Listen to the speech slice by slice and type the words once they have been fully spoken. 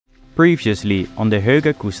Previously on the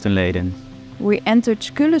Höga Kustenleden. We entered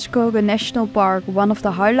Skuleskogen National Park, one of the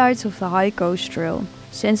highlights of the high coast trail.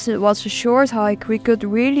 Since it was a short hike, we could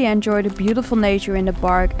really enjoy the beautiful nature in the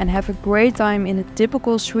park and have a great time in a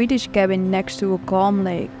typical Swedish cabin next to a calm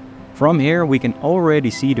lake. From here we can already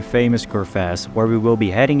see the famous crevasse where we will be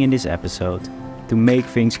heading in this episode. To make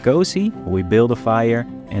things cozy, we built a fire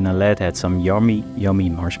and a lad had some yummy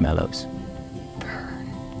marshmallows.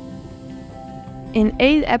 In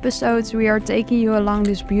 8 episodes we are taking you along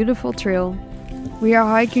this beautiful trail. We are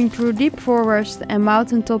hiking through deep forest and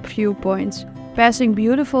mountaintop viewpoints, passing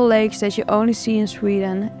beautiful lakes that you only see in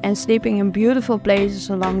Sweden and sleeping in beautiful places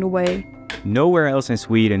along the way. Nowhere else in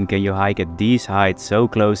Sweden can you hike at these heights so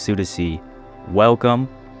close to the sea. Welcome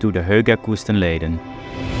to the Höga Kustenleden.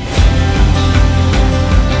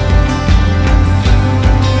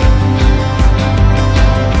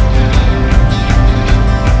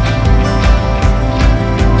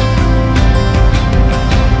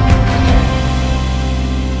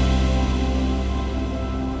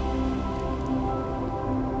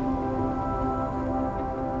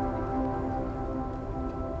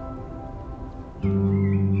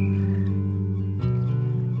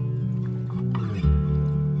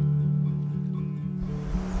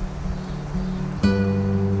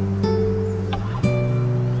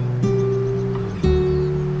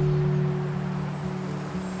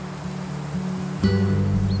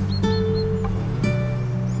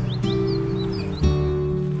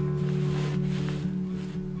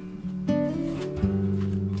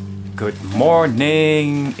 Good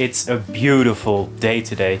morning! It's a beautiful day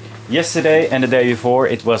today. Yesterday and the day before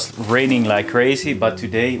it was raining like crazy, but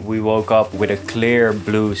today we woke up with a clear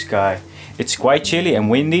blue sky. It's quite chilly and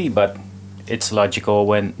windy, but it's logical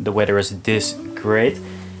when the weather is this great.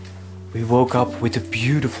 We woke up with a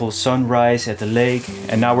beautiful sunrise at the lake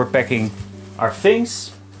and now we're packing our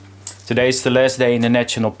things. Today is the last day in the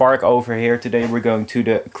national park over here. Today we're going to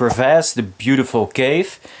the crevasse, the beautiful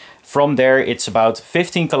cave. From there it's about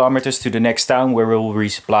 15 kilometers to the next town where we will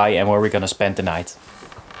resupply and where we're gonna spend the night.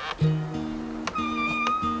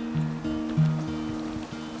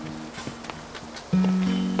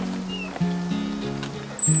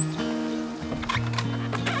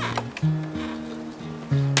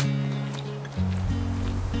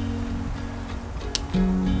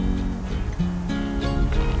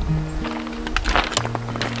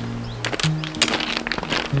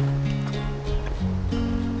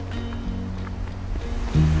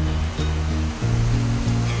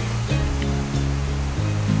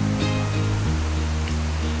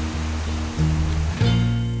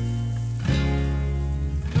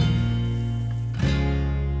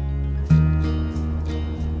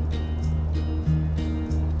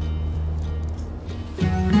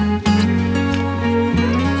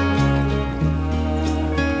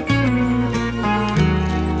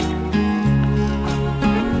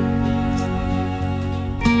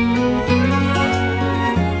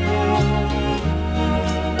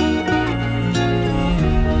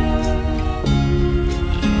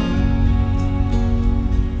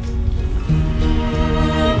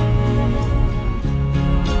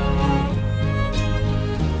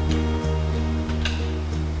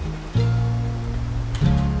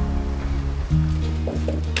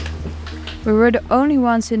 We were the only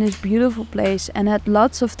ones in this beautiful place and had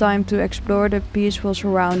lots of time to explore the peaceful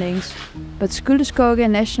surroundings, but Skuleskogen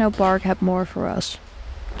National Park had more for us.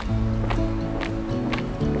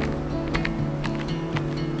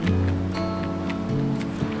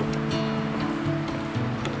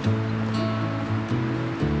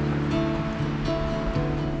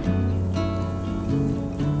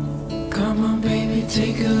 Come on baby,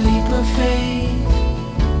 take a leap of faith.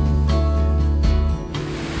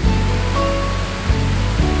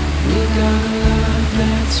 Got a love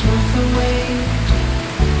that's worth the wait.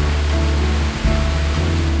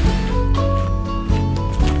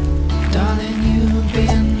 Darling, you've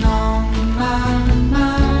been on my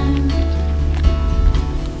mind.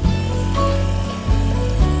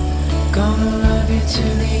 Gonna love you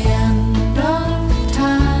till the end of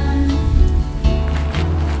time.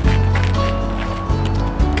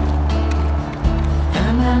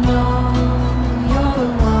 And I know you're the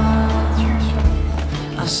one.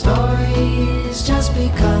 Our story is just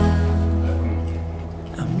begun.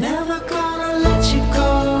 I'm never gonna let you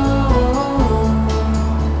go.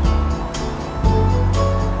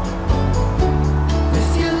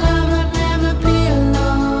 With your love I'd never be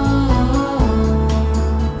alone.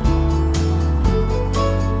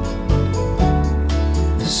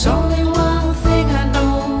 There's only one thing I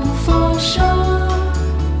know for sure.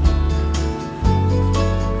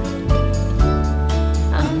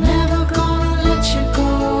 I'm never gonna let you go.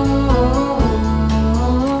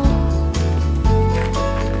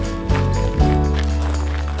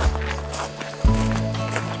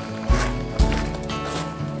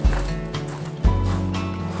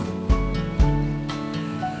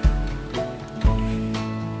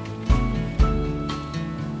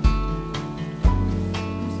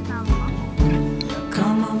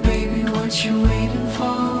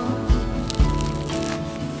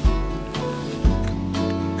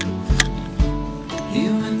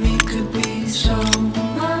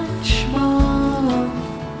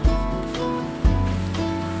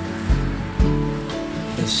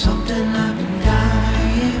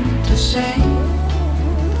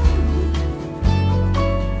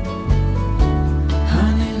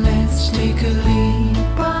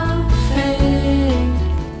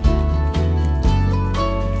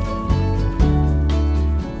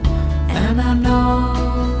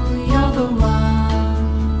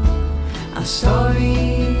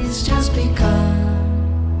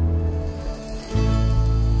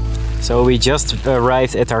 So we just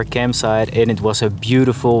arrived at our campsite and it was a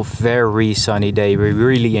beautiful, very sunny day. We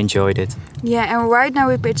really enjoyed it. Yeah, and right now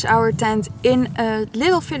we pitched our tent in a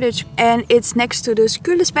little village and it's next to the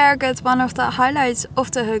Skuleskogen, one of the highlights of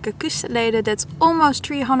the HÖGA KUSTENLEDEN. That's almost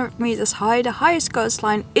 300 meters high, the highest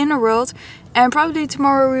coastline in the world. And probably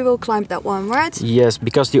tomorrow we will climb that one, right? Yes,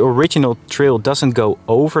 because the original trail doesn't go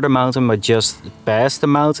over the mountain but just past the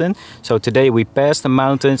mountain. So today we passed the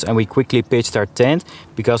mountains and we quickly pitched our tent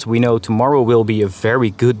because we know tomorrow will be a very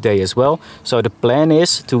good day as well. So the plan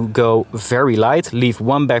is to go very light, leave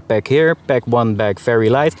one backpack here, pack one bag very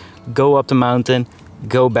light, go up the mountain,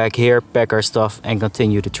 go back here, pack our stuff and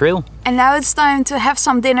continue the trail. And now it's time to have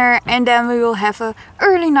some dinner and then we will have an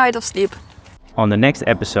early night of sleep. On the next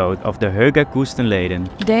episode of the HÖGA KUSTENLEDEN,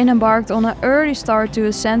 Dane embarked on an early start to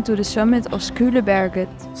ascend to the summit of Skuleberget.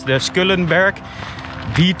 it's the Skuleberget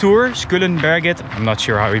detour, Skuleberget, I'm not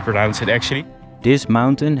sure how we pronounce it actually. This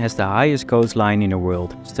mountain has the highest coastline in the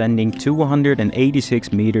world, standing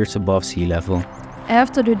 286 meters above sea level.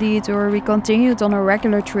 After the detour we continued on a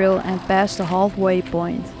regular trail and passed the halfway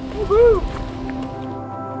point. Woohoo!